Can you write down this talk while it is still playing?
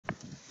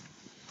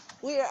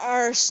We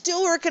are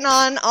still working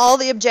on all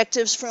the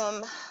objectives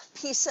from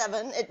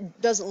P7.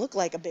 It doesn't look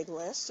like a big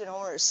list. You know,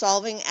 we're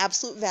solving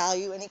absolute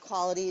value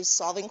inequalities,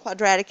 solving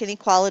quadratic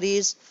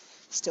inequalities.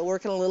 Still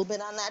working a little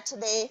bit on that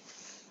today.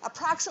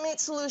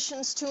 Approximate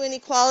solutions to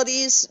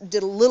inequalities.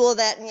 Did a little of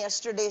that in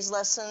yesterday's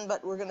lesson,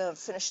 but we're going to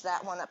finish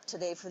that one up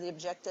today for the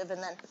objective.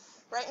 And then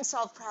write and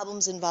solve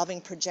problems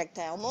involving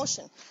projectile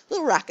motion. A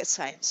little rocket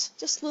science,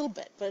 just a little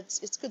bit, but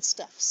it's good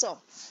stuff. So,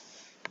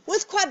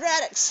 with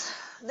quadratics,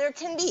 there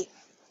can be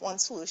one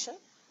solution,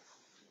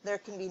 there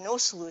can be no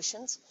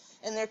solutions,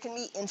 and there can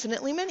be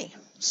infinitely many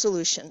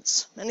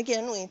solutions. And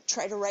again, we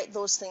try to write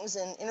those things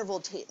in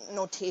interval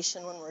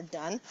notation when we're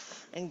done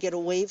and get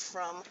away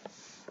from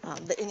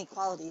the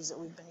inequalities that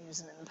we've been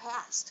using in the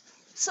past.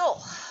 So,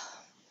 it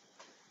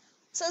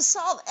says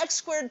solve x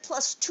squared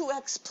plus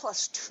 2x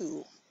plus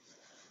 2.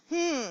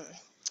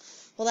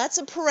 Well, that's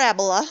a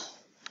parabola,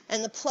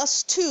 and the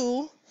plus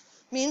 2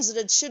 means that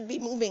it should be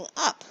moving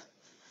up.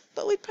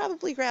 But we'd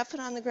probably graph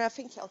it on the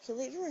graphing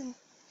calculator and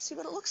see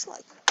what it looks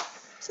like.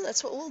 So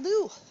that's what we'll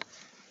do.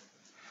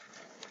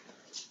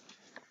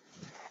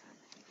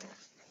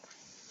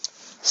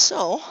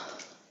 So,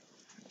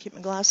 keep my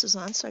glasses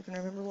on so I can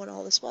remember what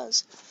all this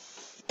was.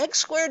 X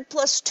squared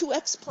plus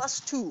 2x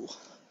plus 2.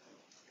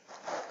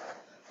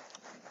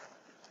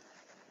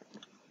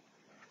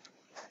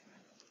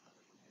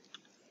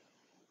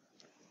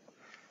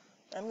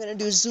 I'm going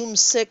to do zoom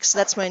 6.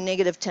 That's my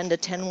negative 10 to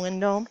 10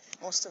 window.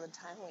 Most of the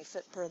time we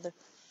fit further.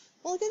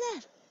 Well, look at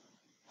that.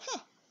 Huh.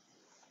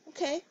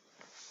 Okay.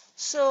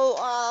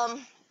 So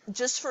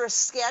just for a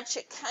sketch,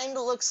 it kind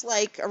of looks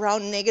like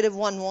around negative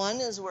 1, 1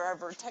 is where our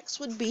vertex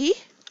would be.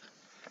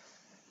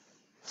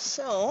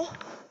 So,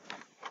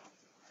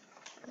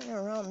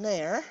 around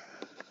there.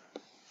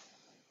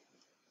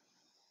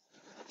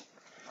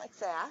 Like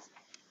that.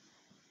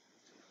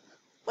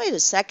 Wait a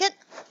second.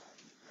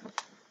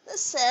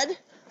 This said,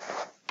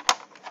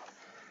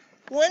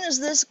 when is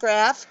this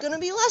graph going to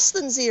be less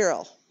than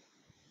 0?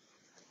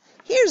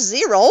 Here's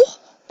 0,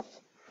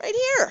 right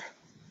here.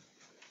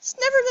 It's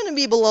never going to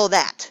be below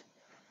that.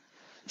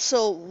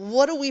 So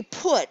what do we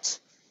put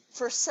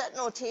for set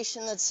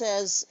notation that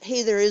says,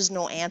 hey, there is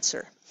no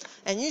answer?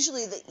 And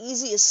usually the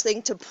easiest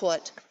thing to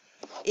put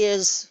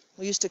is,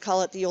 we used to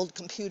call it the old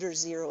computer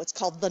 0. It's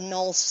called the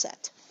null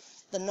set.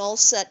 The null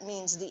set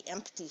means the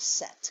empty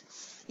set.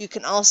 You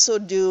can also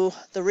do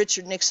the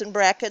Richard Nixon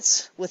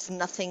brackets with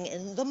nothing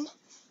in them,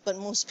 but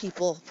most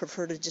people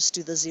prefer to just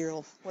do the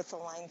 0 with a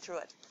line through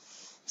it.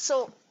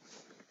 So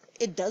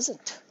it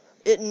doesn't.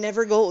 It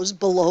never goes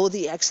below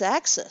the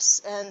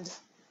x-axis. And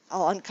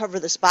I'll uncover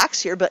this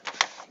box here, but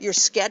your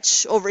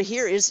sketch over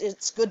here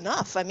it's good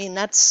enough. I mean,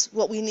 that's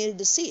what we needed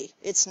to see.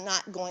 It's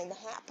not going to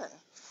happen.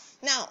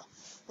 Now,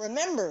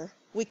 remember,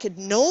 we could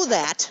know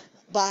that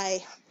by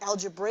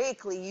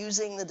algebraically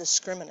using the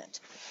discriminant,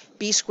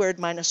 b squared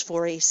minus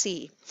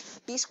 4ac.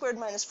 b squared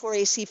minus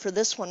 4ac for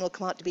this one will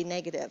come out to be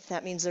negative.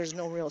 That means there's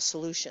no real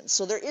solution.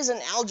 So there is an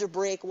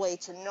algebraic way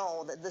to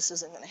know that this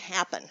isn't going to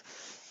happen.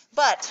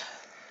 But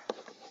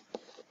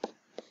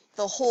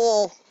the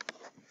whole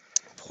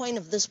point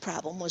of this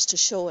problem was to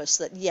show us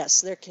that,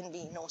 yes, there can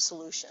be no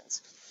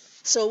solutions.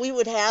 So we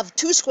would have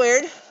 2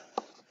 squared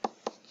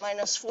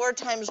minus 4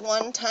 times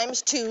 1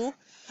 times 2,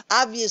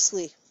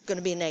 obviously going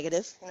to be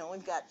negative. You know,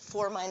 we've got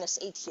 4 minus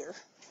 8 here,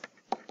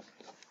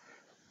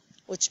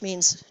 which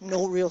means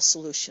no real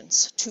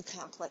solutions, 2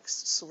 complex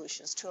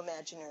solutions, 2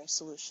 imaginary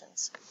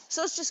solutions.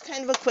 So it's just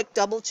kind of a quick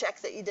double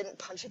check that you didn't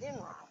punch it in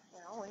wrong, you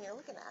know, when you're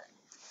looking at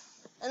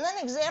it. And then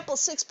example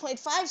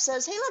 6.5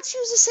 says, hey, let's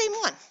use the same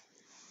one.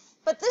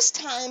 But this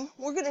time,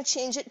 we're going to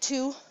change it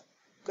to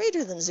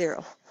greater than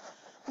 0.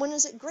 When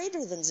is it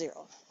greater than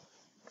 0?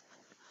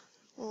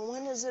 Well,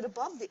 when is it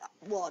above the...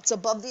 Well, it's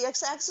above the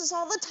x-axis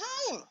all the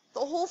time.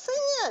 The whole thing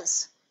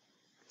is.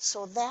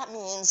 So that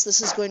means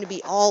this is going to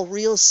be all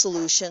real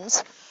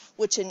solutions,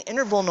 which in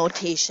interval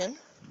notation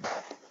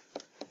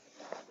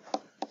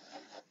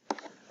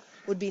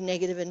would be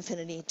negative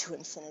infinity to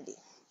infinity.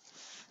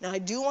 Now, I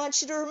do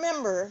want you to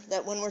remember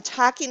that when we're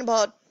talking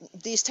about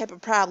these type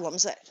of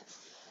problems, that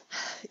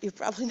you're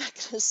probably not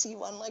going to see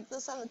one like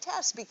this on the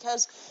test,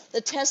 because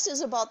the test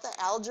is about the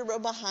algebra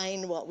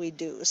behind what we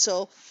do.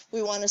 So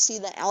we want to see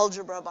the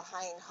algebra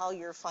behind how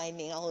you're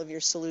finding all of your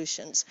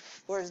solutions,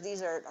 whereas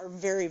these are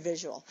very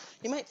visual.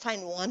 You might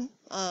find one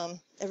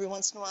every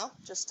once in a while,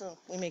 just to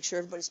we make sure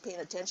everybody's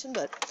paying attention,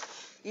 but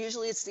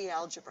usually it's the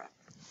algebra.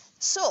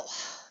 So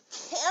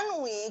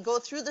can we go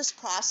through this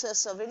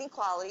process of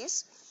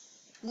inequalities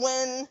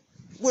when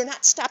we're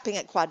not stopping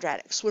at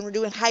quadratics, when we're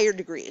doing higher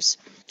degrees,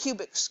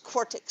 cubics,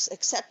 quartics,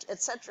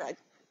 etc.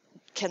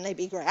 Can they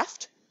be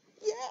graphed?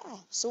 Yeah,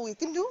 so we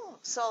can do them.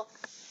 So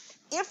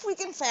if we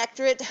can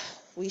factor it,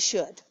 we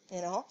should,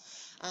 you know.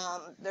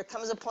 There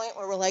comes a point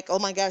where we're like, oh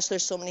my gosh,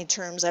 there's so many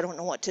terms, I don't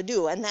know what to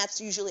do. And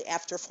that's usually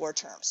after 4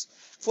 terms.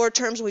 4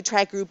 terms, we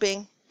try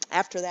grouping.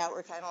 After that,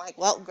 we're kind of like,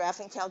 well,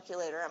 graphing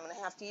calculator, I'm going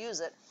to have to use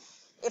it.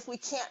 If we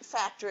can't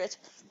factor it,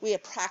 we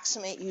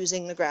approximate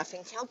using the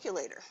graphing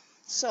calculator.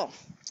 So,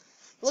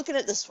 looking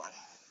at this one.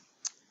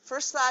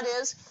 First thought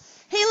is,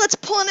 Hey, let's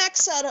pull an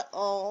x out of,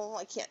 oh,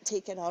 I can't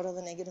take it out of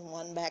the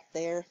 -1 back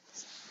there.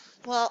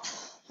 Well,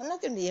 I'm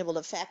not going to be able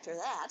to factor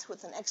that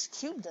with an x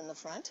cubed in the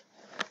front.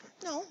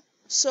 No.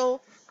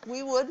 So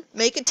we would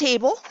make a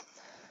table,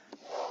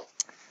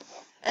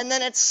 and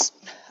then it's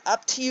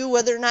up to you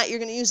whether or not you're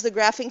going to use the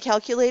graphing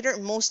calculator.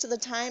 Most of the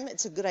time,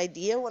 it's a good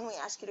idea when we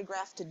ask you to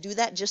graph to do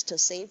that just to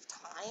save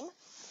time.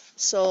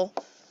 So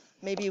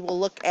maybe we'll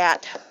look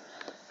at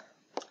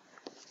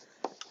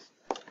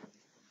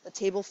the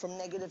table from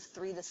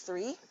 -3 to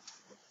 3.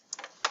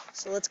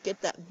 So let's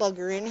get that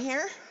bugger in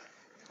here.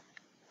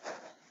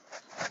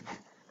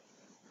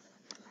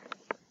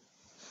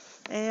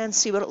 And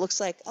see what it looks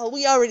like. Oh,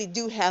 we already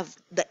do have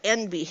the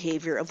end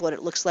behavior of what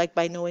it looks like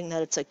by knowing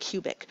that it's a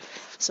cubic.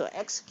 So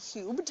x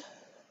cubed,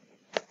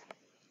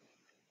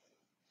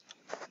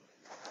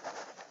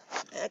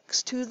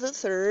 x to the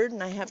third,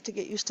 and I have to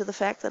get used to the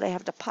fact that I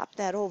have to pop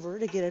that over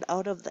to get it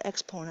out of the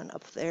exponent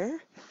up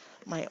there.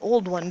 My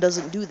old one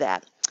doesn't do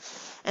that.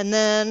 And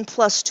then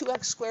plus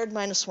 2x squared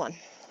minus 1.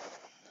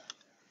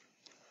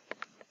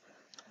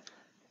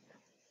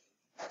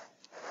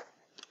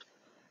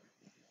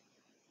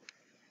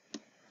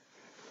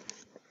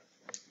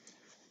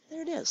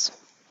 There it is.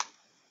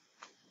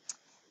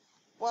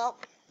 Well,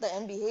 the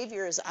end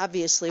behavior is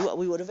obviously what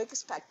we would have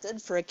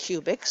expected for a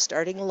cubic,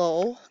 starting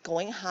low,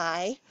 going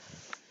high.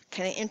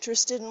 Kind of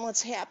interested in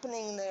what's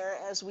happening there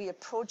as we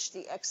approach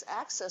the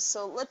x-axis.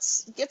 So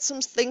let's get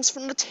some things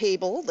from the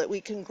table that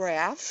we can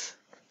graph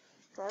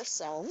for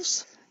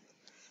ourselves.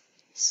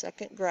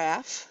 Second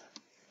graph.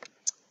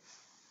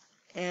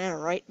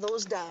 And write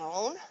those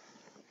down.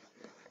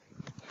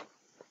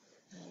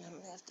 And I'm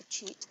going to have to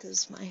cheat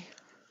because I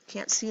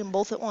can't see them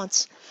both at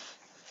once.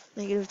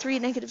 -3,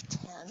 -10.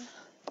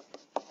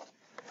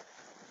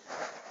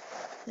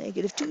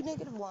 -2,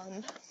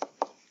 -1.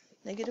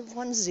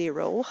 -1,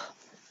 0.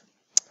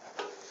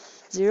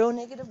 0,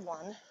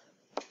 -1.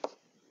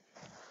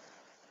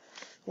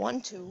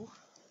 1, 2.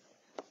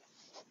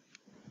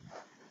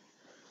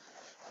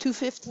 2,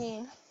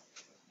 15.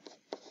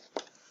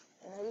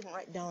 And I didn't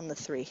write down the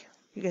 3.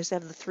 You guys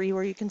have the 3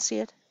 where you can see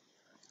it?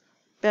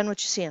 Ben,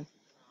 what you seeing?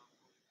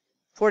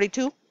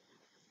 42?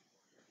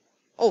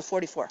 Oh,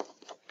 44.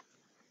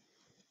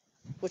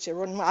 Which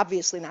we're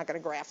obviously not going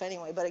to graph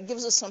anyway, but it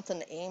gives us something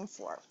to aim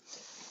for.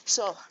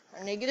 So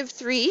our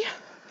 -3,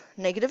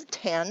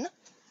 -10,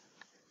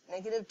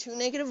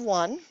 -2,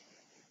 -1,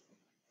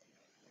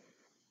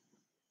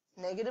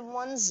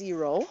 -1,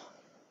 0,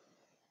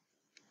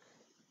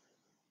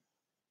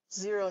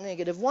 0,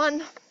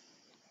 -1,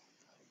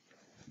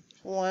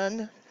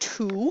 1,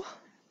 2,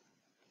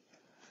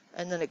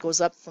 and then it goes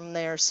up from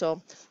there.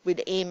 So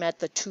we'd aim at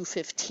the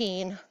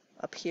 215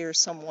 up here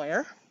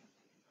somewhere.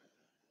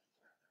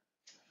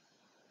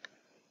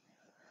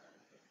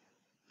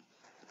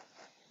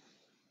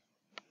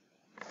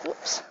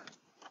 Whoops,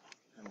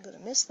 I'm going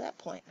to miss that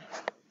point.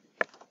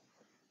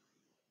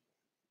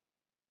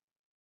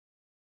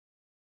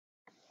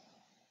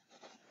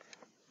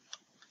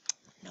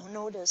 Now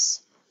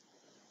notice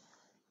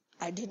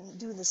I didn't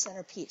do the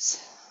centerpiece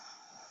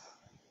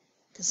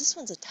because this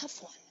one's a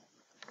tough one.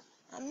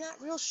 I'm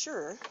not real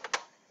sure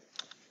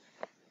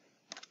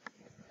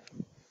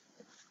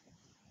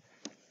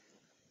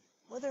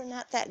whether or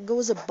not that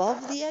goes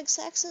above the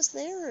x-axis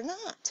there or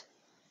not.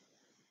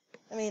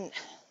 I mean,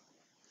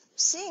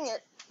 seeing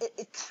it,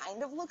 it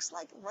kind of looks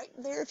like right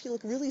there. If you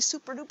look really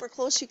super duper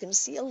close, you can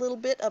see a little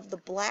bit of the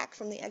black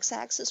from the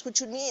x-axis, which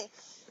would mean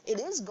it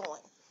is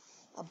going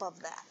above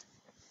that.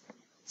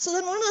 So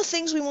then one of the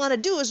things we want to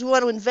do is we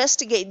want to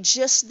investigate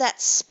just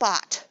that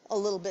spot a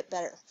little bit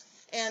better.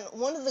 And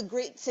one of the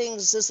great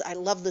things is, I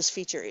love this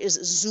feature, is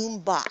zoom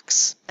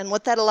box. And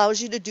what that allows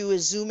you to do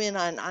is zoom in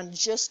on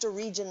just a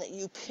region that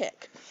you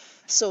pick.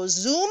 So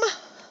zoom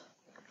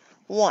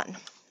 1.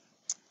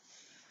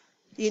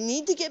 You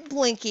need to get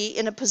Blinky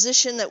in a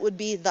position that would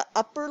be the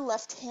upper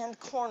left-hand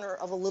corner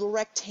of a little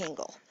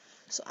rectangle.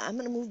 So I'm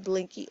going to move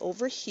Blinky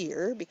over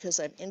here because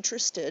I'm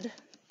interested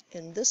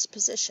in this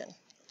position.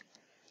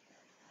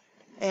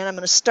 And I'm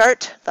going to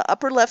start the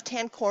upper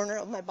left-hand corner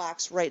of my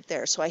box right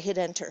there. So I hit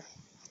enter.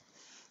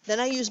 Then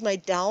I use my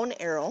down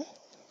arrow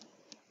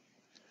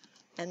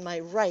and my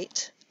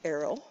right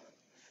arrow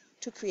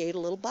to create a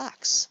little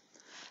box.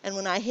 And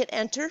when I hit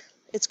enter,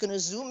 it's going to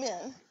zoom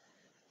in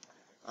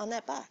on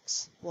that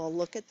box. Well,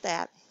 look at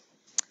that.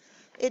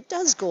 It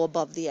does go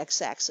above the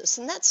x-axis,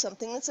 and that's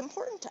something that's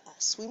important to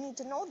us. We need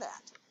to know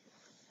that.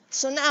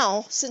 So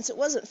now, since it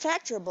wasn't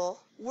factorable,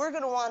 we're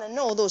going to want to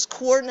know those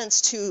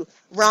coordinates to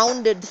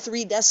rounded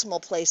 3 decimal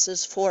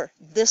places for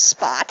this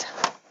spot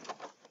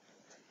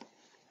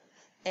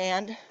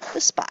and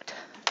this spot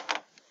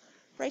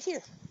right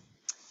here.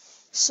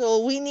 So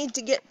we need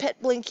to get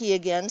Pet Blinky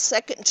again.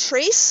 Second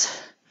trace,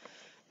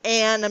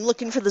 and I'm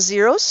looking for the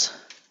zeros.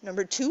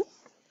 Number 2.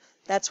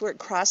 That's where it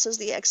crosses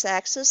the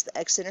x-axis. The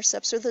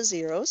x-intercepts are the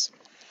zeros.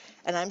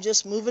 And I'm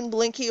just moving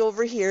Blinky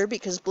over here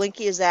because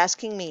Blinky is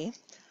asking me,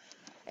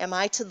 am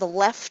I to the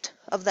left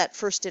of that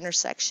first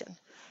intersection?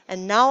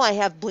 And now I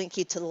have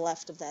Blinky to the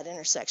left of that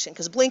intersection,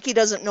 because Blinky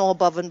doesn't know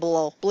above and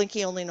below.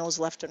 Blinky only knows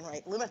left and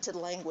right. Limited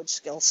language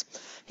skills.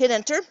 Hit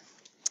enter.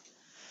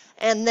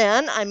 And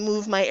then I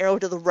move my arrow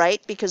to the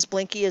right because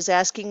Blinky is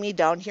asking me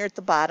down here at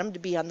the bottom to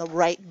be on the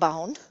right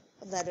bound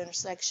of that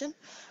intersection.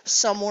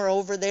 Somewhere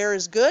over there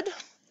is good.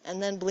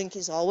 And then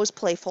Blinky's always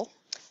playful.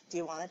 Do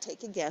you want to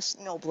take a guess?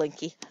 No,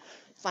 Blinky.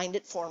 Find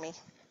it for me.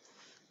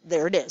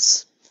 There it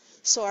is.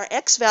 So our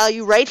x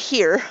value right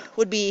here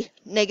would be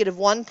negative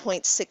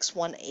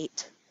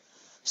 1.618.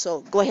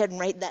 So go ahead and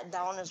write that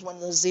down as one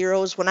of the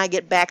zeros. When I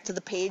get back to the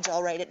page,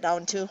 I'll write it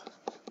down too.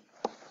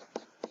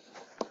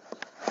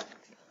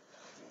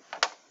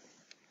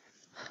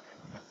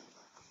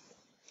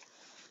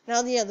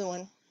 Now the other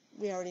one,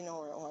 we already know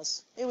where it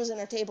was. It was in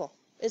our table.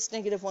 It's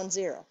negative 1,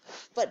 0.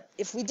 But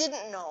if we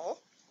didn't know,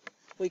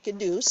 we could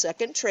do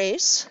second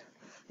trace.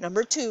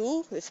 Number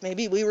 2, if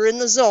maybe we were in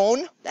the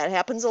zone, that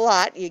happens a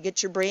lot. You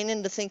get your brain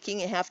into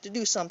thinking you have to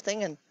do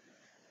something, and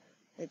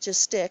it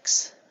just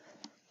sticks.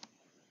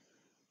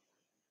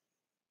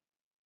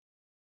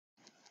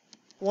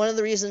 One of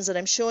the reasons that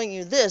I'm showing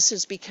you this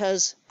is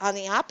because on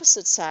the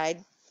opposite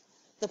side,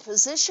 the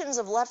positions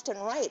of left and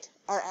right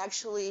are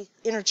actually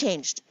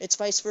interchanged. It's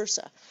vice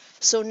versa.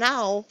 So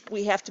now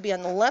we have to be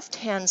on the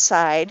left-hand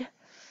side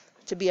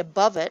to be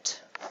above it,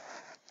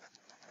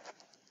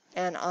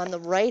 and on the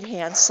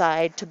right-hand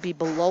side to be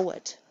below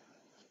it.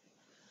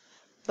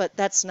 But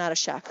that's not a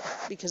shocker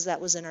because that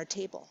was in our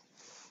table.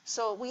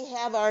 So we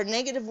have our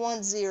negative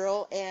 1,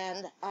 0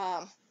 and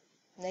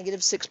negative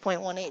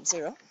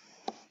 6.180.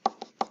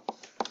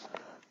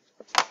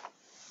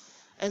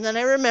 And then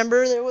I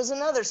remember there was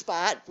another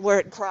spot where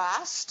it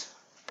crossed.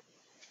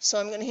 So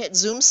I'm going to hit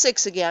zoom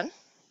 6 again.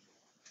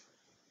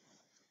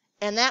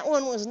 And that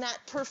one was not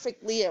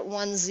perfectly at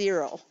 1,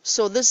 0.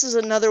 So this is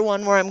another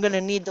one where I'm going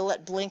to need to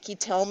let Blinky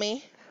tell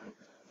me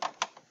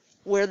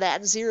where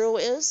that 0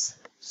 is.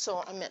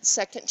 So I'm at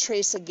second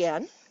trace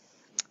again,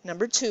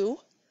 number 2.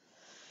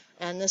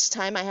 And this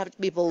time I have to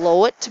be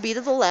below it to be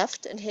to the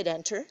left and hit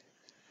enter.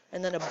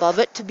 And then above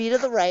it to be to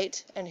the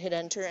right and hit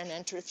enter and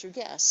enter through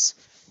guess.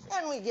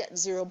 And we get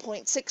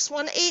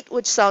 0.618,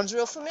 which sounds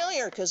real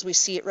familiar because we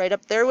see it right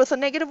up there with a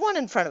negative 1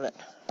 in front of it.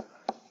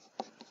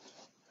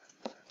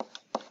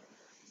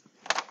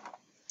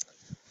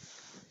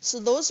 So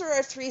those are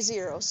our 3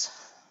 zeros.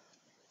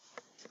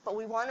 But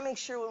we want to make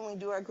sure when we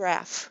do our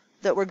graph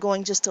that we're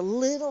going just a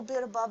little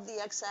bit above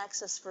the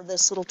x-axis for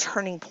this little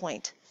turning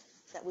point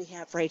that we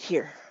have right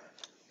here.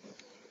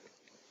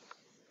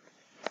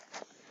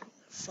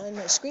 Find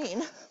my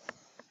screen.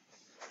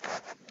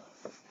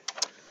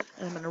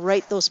 And I'm going to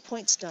write those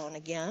points down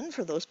again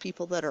for those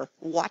people that are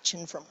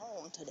watching from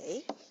home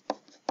today.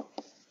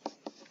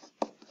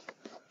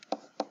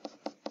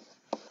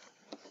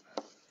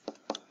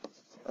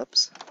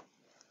 Oops.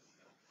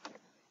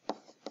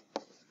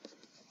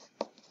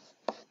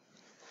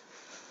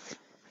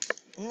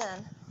 And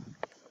then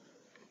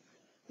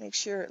make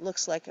sure it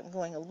looks like I'm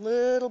going a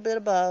little bit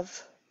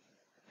above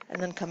and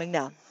then coming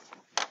down.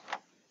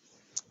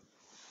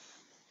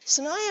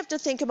 So now I have to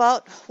think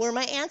about where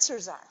my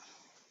answers are.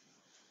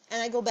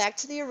 And I go back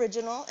to the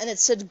original, and it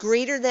said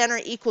greater than or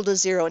equal to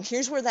 0. And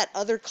here's where that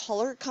other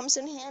color comes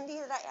in handy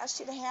that I asked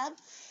you to have.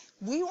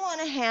 We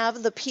want to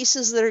have the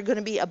pieces that are going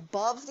to be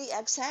above the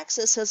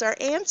x-axis as our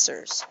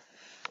answers.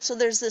 So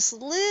there's this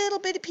little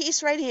bitty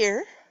piece right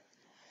here,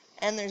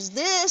 and there's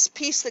this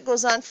piece that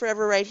goes on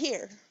forever right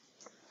here.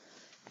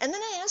 And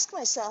then I ask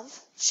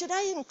myself, should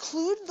I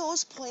include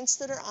those points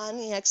that are on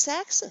the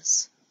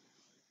x-axis?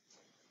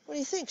 What do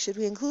you think? Should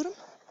we include them?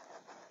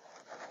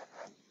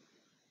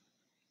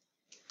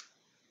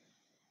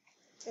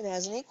 It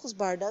has an equals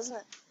bar, doesn't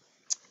it?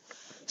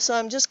 So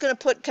I'm just going to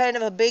put kind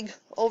of a big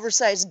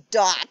oversized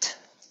dot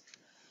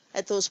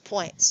at those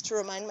points to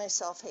remind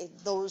myself, hey,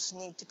 those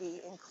need to be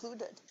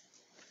included.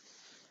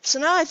 So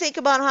now I think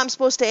about how I'm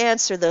supposed to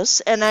answer this,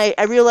 and I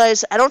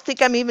realize I don't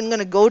think I'm even going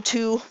to go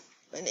to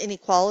an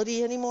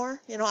inequality anymore.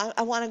 You know,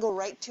 I want to go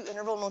right to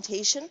interval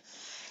notation.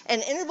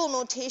 And interval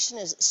notation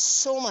is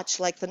so much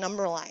like the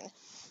number line.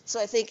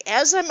 So I think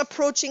as I'm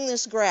approaching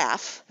this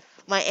graph,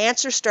 my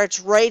answer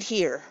starts right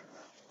here.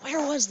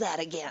 Where was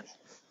that again?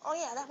 Oh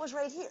yeah, that was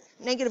right here.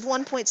 Negative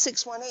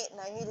 1.618, and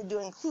I needed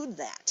to include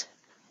that.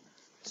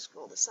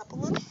 Scroll this up a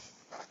little.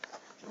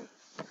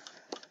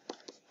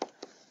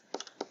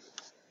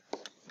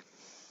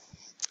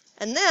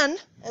 And then,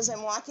 as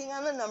I'm walking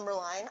on the number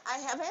line, I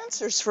have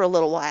answers for a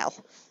little while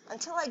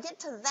until I get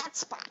to that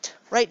spot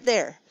right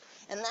there.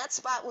 And that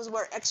spot was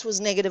where x was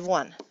negative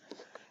 1.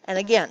 And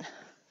again,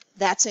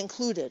 that's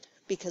included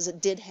because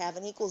it did have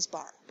an equals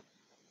bar.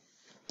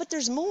 But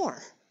there's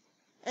more.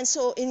 And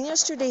so in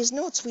yesterday's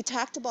notes, we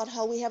talked about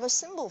how we have a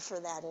symbol for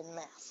that in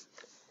math.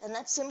 And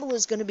that symbol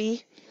is going to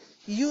be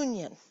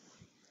union.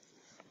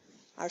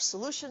 Our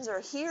solutions are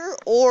here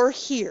or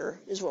here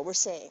is what we're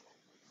saying.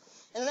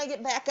 And then I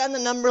get back on the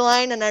number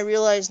line and I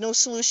realize no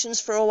solutions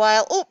for a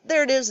while. Oh,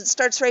 there it is. It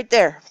starts right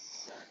there.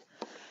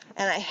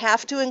 And I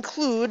have to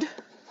include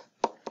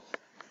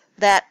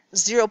that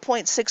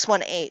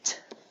 0.618.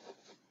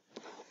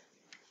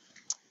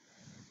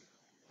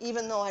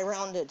 even though I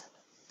rounded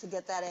to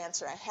get that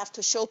answer. I have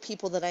to show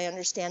people that I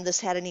understand this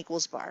had an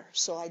equals bar,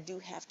 so I do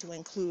have to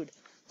include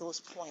those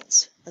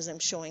points as I'm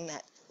showing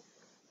that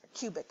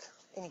cubic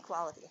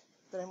inequality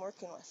that I'm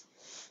working with.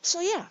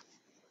 So yeah,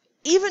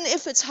 even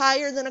if it's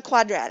higher than a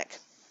quadratic,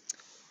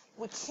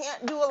 we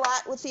can't do a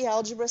lot with the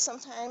algebra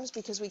sometimes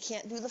because we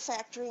can't do the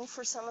factoring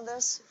for some of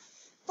this,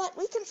 but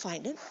we can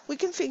find it. We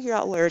can figure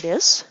out where it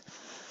is.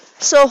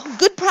 So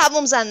good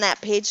problems on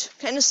that page.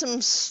 Kind of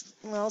some,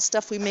 well,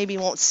 stuff we maybe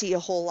won't see a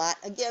whole lot,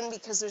 again,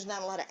 because there's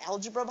not a lot of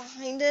algebra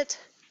behind it.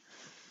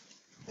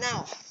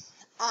 Now,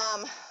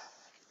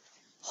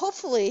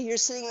 hopefully you're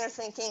sitting there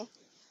thinking,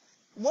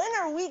 when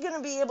are we going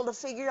to be able to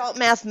figure out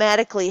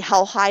mathematically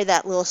how high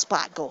that little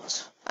spot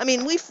goes? I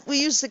mean, we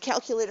use the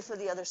calculator for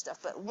the other stuff,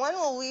 but when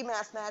will we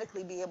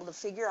mathematically be able to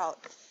figure out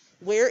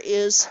where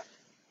is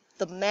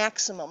the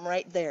maximum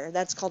right there?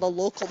 That's called a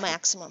local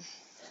maximum.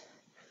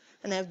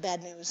 And I have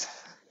bad news.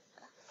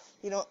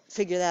 You don't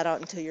figure that out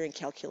until you're in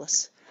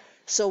calculus.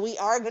 So we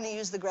are going to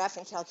use the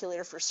graphing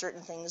calculator for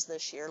certain things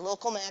this year.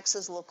 Local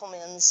maxes, local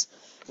mins,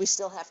 we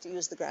still have to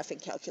use the graphing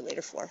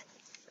calculator for.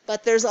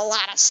 But there's a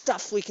lot of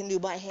stuff we can do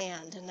by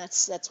hand, and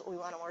that's what we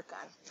want to work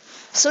on.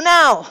 So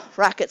now,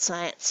 rocket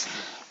science.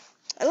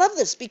 I love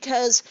this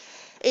because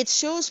it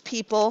shows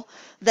people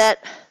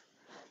that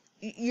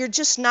you're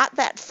just not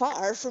that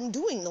far from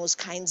doing those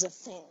kinds of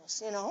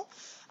things, you know.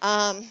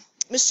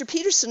 Mr.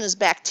 Peterson is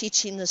back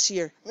teaching this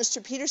year.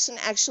 Mr. Peterson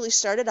actually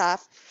started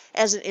off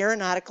as an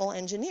aeronautical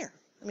engineer.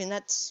 I mean,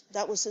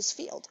 that was his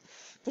field.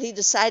 But he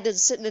decided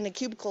sitting in a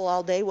cubicle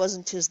all day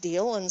wasn't his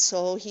deal, and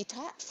so he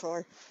taught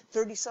for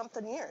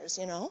 30-something years,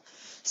 you know.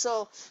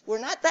 So we're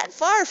not that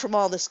far from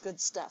all this good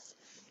stuff.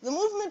 The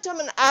movement of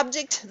an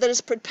object that is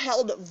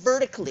propelled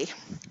vertically,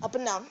 up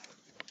and down,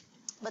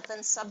 but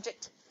then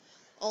subject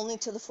only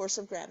to the force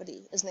of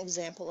gravity is an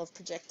example of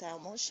projectile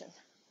motion.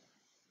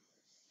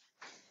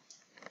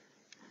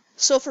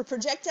 So for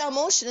projectile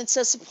motion, it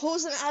says,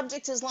 suppose an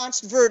object is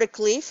launched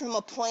vertically from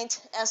a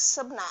point s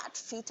sub naught,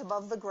 feet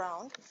above the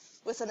ground,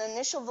 with an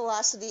initial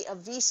velocity of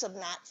v sub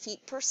naught,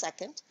 feet per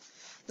second.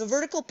 The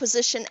vertical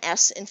position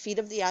s in feet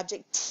of the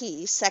object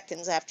t,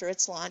 seconds after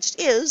it's launched,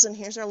 is, and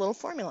here's our little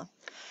formula,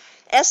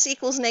 s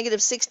equals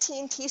negative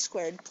 16 t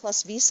squared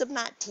plus v sub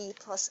naught t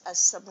plus s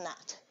sub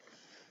naught.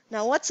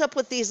 Now what's up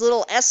with these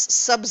little s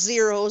sub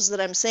zeros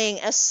that I'm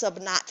saying s sub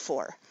naught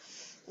for?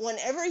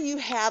 Whenever you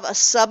have a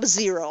sub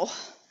zero,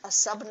 a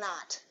sub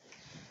naught,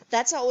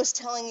 that's always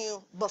telling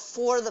you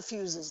before the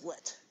fuse is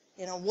lit.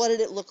 You know, what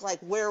did it look like?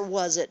 Where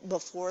was it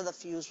before the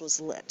fuse was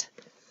lit?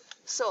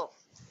 So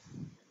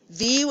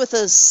V with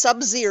a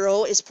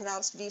sub-zero is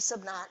pronounced V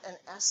sub naught, and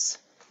S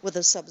with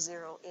a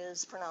sub-zero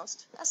is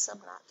pronounced S sub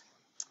naught.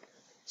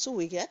 So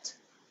we get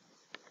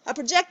a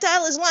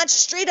projectile is launched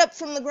straight up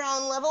from the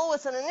ground level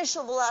with an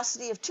initial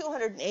velocity of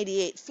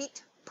 288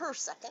 feet per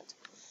second.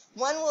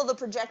 When will the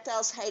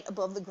projectile's height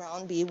above the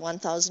ground be?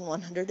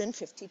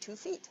 1,152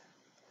 feet.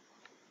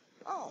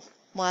 Oh,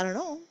 well, I don't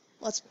know.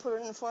 Let's put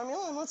it in the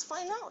formula and let's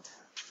find out.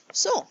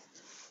 So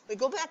we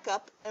go back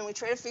up and we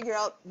try to figure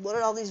out what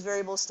did all these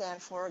variables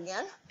stand for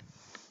again.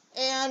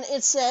 And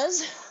it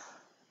says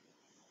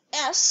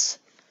S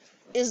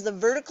is the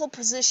vertical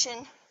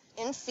position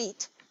in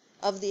feet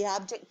of the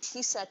object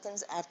t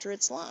seconds after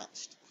it's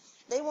launched.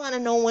 They want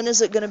to know when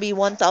is it going to be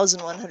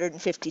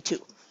 1,152.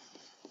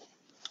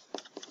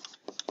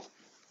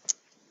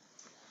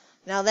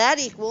 Now that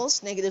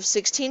equals negative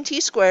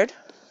 16t squared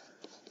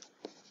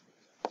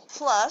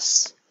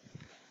plus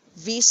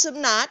v sub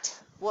naught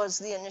was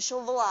the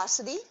initial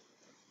velocity,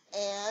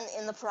 and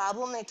in the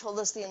problem they told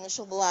us the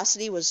initial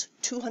velocity was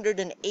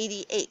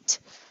 288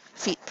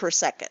 feet per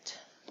second.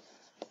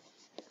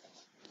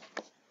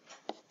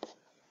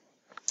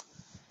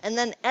 And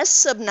then s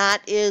sub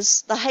naught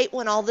is the height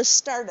when all this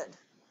started.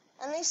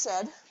 And they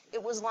said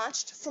it was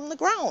launched from the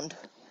ground.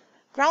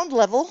 Ground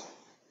level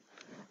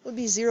would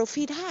be 0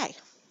 feet high.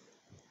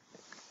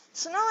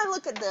 So now I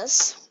look at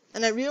this,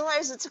 and I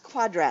realize it's a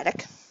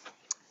quadratic.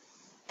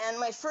 And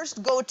my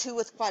first go-to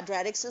with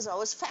quadratics is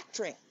always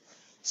factoring.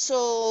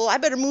 So I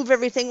better move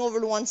everything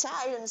over to one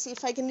side and see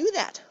if I can do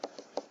that.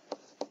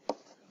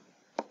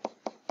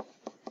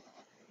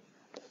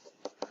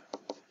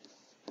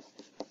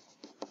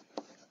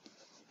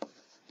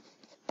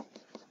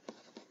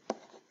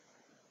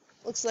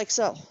 Looks like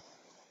so.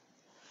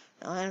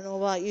 Now, I don't know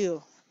about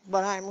you,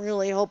 but I'm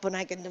really hoping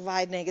I can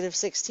divide negative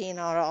 16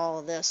 out of all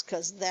of this,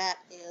 because that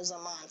is a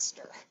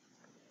monster.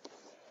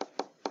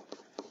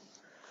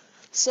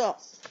 So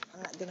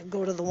I'm not going to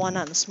go to the one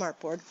on the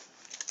smartboard,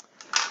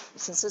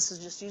 since this is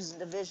just using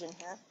division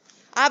here.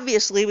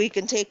 Obviously, we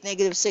can take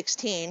negative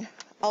 16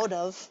 out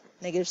of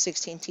negative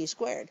 16t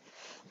squared.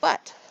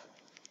 But,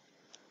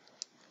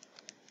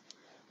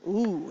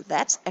 ooh,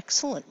 that's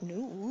excellent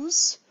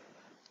news.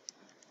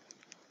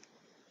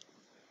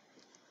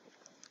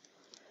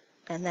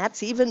 And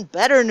that's even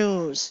better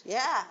news.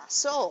 Yeah,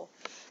 so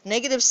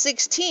negative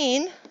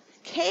 16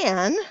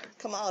 can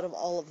come out of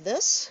all of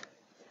this.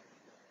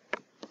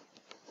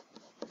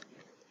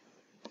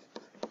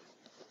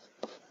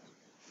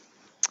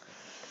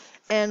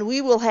 And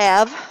we will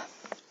have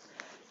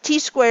t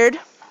squared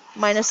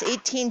minus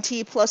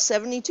 18t plus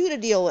 72 to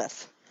deal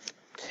with.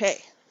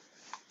 Okay,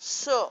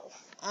 so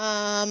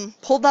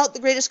pulled out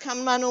the greatest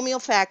common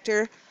monomial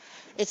factor.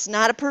 It's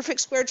not a perfect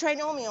square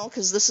trinomial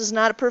because this is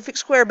not a perfect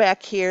square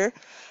back here,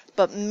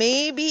 but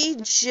maybe,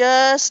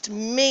 just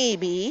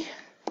maybe,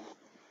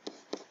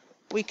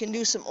 we can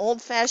do some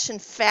old-fashioned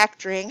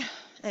factoring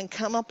and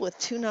come up with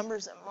two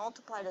numbers that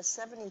multiply to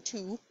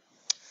 72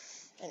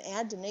 and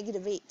add to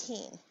negative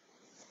 18.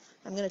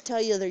 I'm going to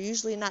tell you they're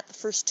usually not the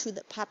first two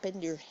that pop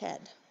into your head.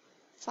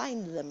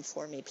 Find them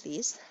for me,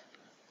 please.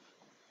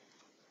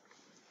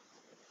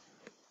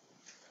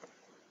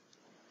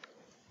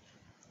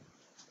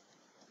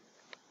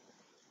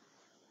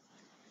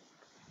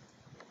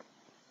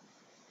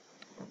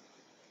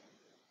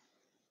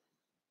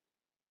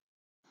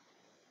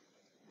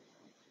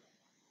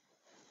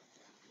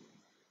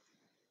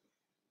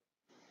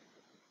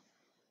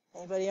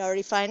 Anybody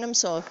already find them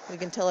so we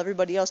can tell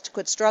everybody else to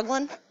quit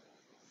struggling?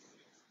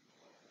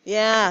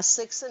 Yeah,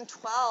 6 and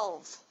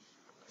 12.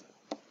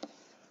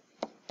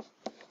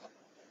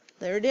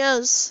 There it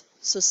is.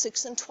 So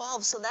 6 and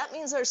 12. So that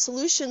means our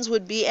solutions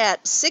would be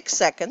at 6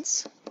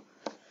 seconds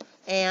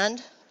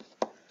and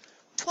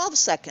 12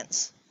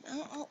 seconds.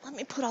 Now, let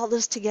me put all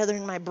this together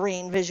in my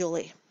brain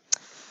visually.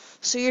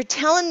 So you're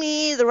telling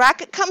me the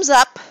rocket comes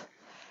up,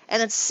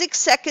 and at 6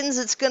 seconds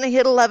it's going to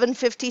hit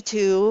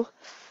 1152.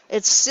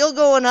 It's still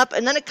going up,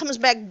 and then it comes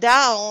back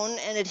down,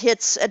 and it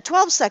hits at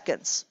 12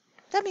 seconds.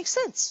 That makes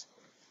sense.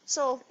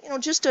 So,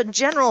 just a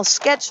general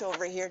sketch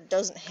over here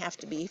doesn't have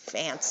to be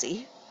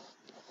fancy.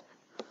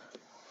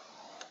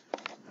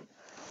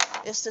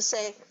 Is to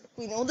say,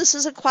 we know this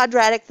is a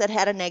quadratic that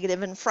had a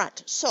negative in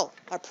front. So,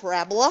 our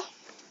parabola,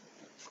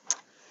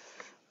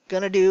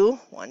 going to do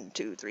 1,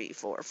 2, 3,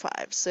 4,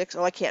 5, 6.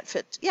 Oh, I can't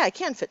fit. Yeah, I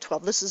can fit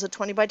 12. This is a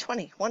 20 by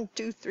 20. 1,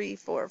 2, 3,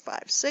 4,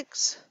 5,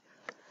 6,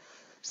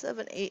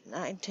 7, 8,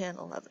 9, 10,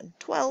 11,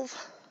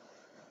 12.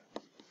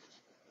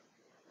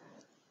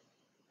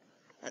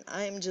 And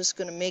I'm just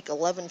going to make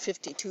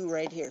 1152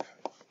 right here.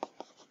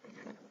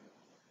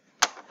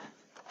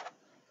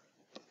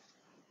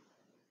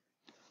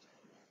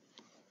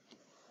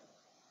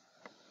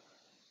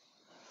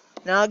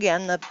 Now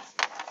again, the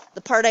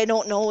part I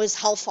don't know is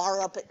how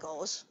far up it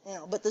goes,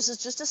 but this is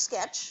just a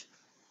sketch,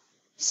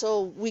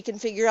 so we can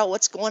figure out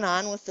what's going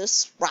on with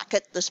this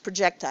rocket, this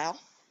projectile.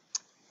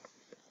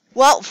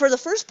 Well, for the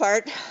first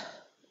part,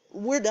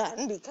 we're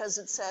done because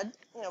it said,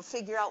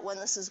 figure out when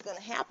this is going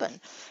to happen.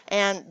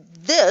 And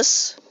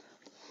this,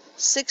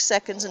 6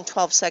 seconds and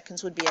 12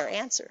 seconds would be our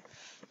answer.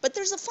 But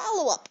there's a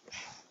follow-up.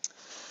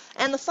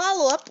 And the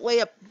follow-up,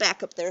 way up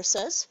back up there,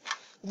 says,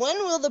 when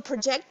will the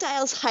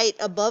projectile's height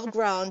above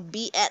ground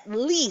be at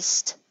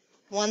least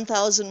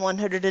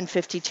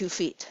 1,152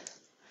 feet?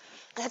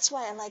 That's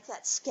why I like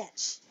that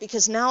sketch,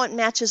 because now it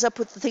matches up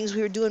with the things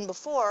we were doing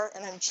before,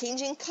 and I'm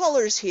changing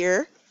colors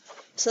here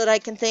so that I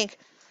can think,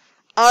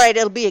 all right,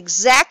 it'll be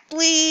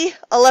exactly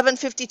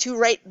 1152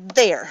 right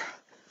there.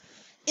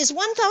 Is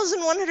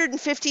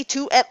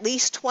 1,152 at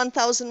least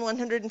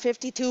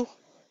 1,152?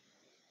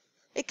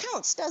 It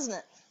counts, doesn't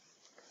it?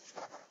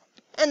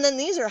 And then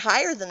these are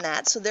higher than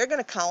that, so they're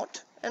going to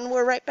count, and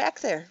we're right back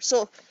there.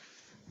 So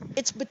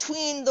it's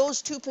between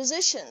those two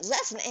positions.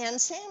 That's an and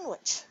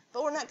sandwich.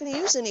 But we're not going to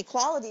use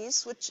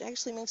inequalities, which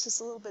actually makes this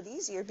a little bit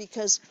easier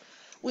because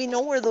we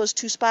know where those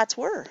two spots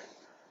were.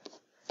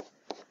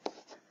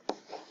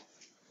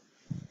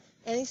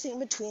 Anything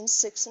between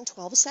 6 and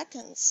 12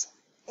 seconds,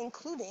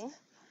 including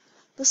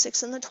the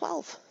 6 and the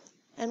 12,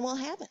 and we'll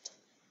have it.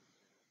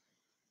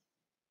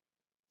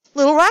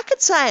 Little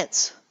rocket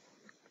science.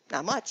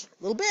 Not much, a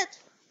little bit,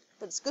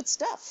 but it's good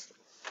stuff.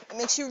 It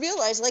makes you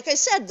realize, like I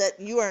said, that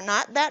you are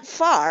not that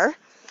far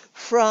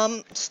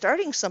from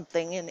starting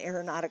something in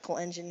aeronautical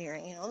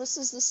engineering. This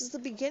is the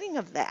beginning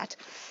of that.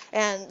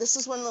 And this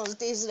is one of those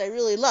days that I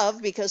really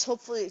love because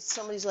hopefully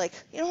somebody's like,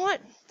 you know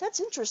what, that's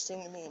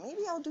interesting to me.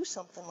 Maybe I'll do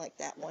something like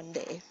that one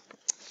day.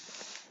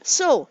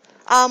 So,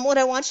 what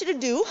I want you to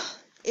do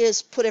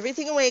is put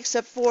everything away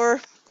except for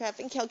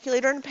graphing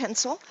calculator and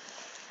pencil.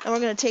 And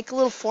we're going to take a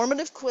little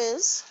formative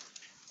quiz.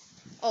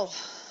 Oh,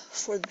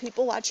 for the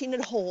people watching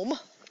at home,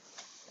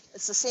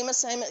 it's the same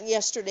assignment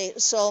yesterday.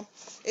 So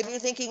if you're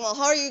thinking, well,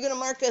 how are you going to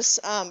mark us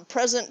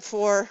present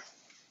for,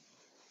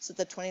 is it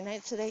the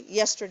 29th today?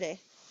 Yesterday.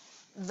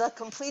 The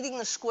completing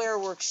the square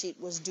worksheet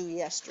was due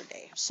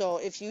yesterday. So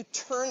if you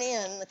turn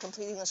in the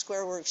completing the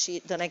square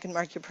worksheet, then I can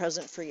mark your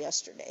present for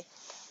yesterday.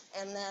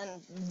 And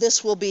then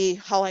this will be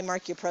how I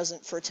mark your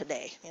present for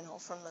today,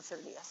 from the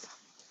 30th.